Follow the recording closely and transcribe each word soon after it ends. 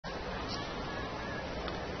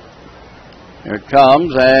Here it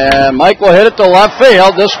comes, and Mike will hit it to left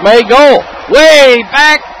field. This may go way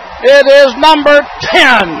back. It is number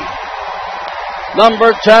 10.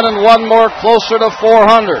 Number 10 and one more closer to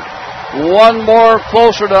 400. One more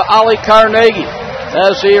closer to Ollie Carnegie.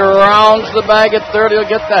 As he rounds the bag at third, he'll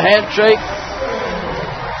get the handshake.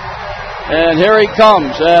 And here he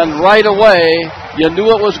comes, and right away, you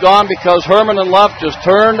knew it was gone because Herman and left just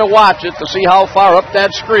turned to watch it to see how far up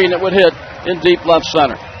that screen it would hit in deep left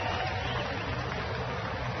center.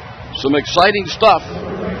 Some exciting stuff.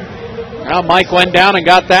 Well, Mike went down and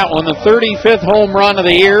got that one, the 35th home run of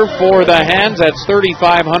the year for the Hens. That's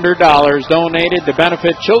 $3,500 donated to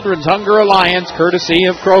benefit Children's Hunger Alliance, courtesy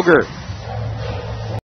of Kroger.